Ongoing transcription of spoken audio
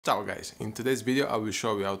Ciao guys, in today's video I will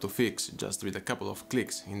show you how to fix, just with a couple of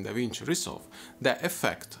clicks in Davinci Resolve, the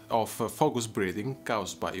effect of focus breathing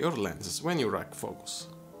caused by your lenses when you rack focus.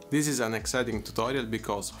 This is an exciting tutorial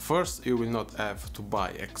because first you will not have to buy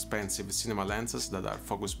expensive cinema lenses that are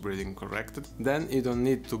focus breathing corrected, then you don't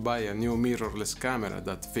need to buy a new mirrorless camera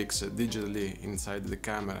that fixes digitally inside the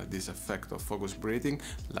camera this effect of focus breathing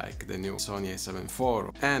like the new Sony a7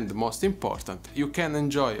 IV, and most important, you can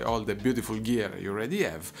enjoy all the beautiful gear you already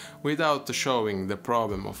have without showing the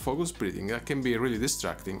problem of focus breathing that can be really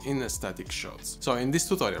distracting in static shots. So in this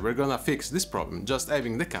tutorial we're gonna fix this problem just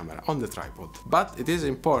having the camera on the tripod. But it is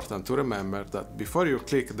important to remember that before you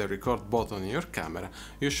click the record button in your camera,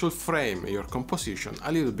 you should frame your composition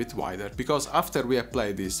a little bit wider, because after we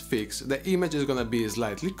apply this fix, the image is gonna be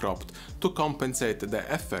slightly cropped to compensate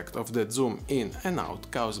the effect of the zoom in and out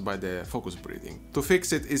caused by the focus breathing. To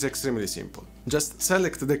fix it is extremely simple. Just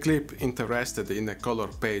select the clip interested in the color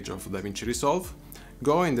page of Davinci Resolve,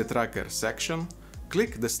 go in the tracker section,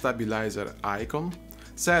 click the stabilizer icon,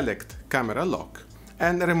 select camera lock,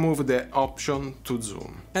 and remove the option to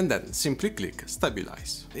zoom, and then simply click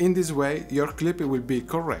stabilize. In this way your clip will be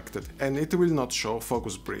corrected and it will not show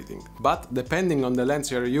focus breathing. But depending on the lens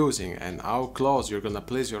you're using and how close you're gonna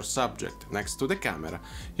place your subject next to the camera,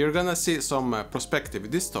 you're gonna see some perspective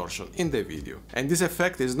distortion in the video. And this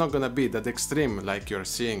effect is not gonna be that extreme like you're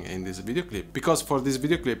seeing in this video clip, because for this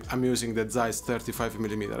video clip I'm using the Zeiss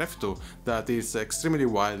 35mm f2 that is extremely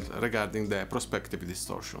wild regarding the perspective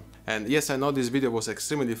distortion. And yes, I know this video was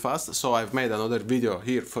extremely fast, so I've made another video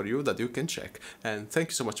here for you that you can check, and thank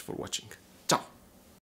you so much for watching.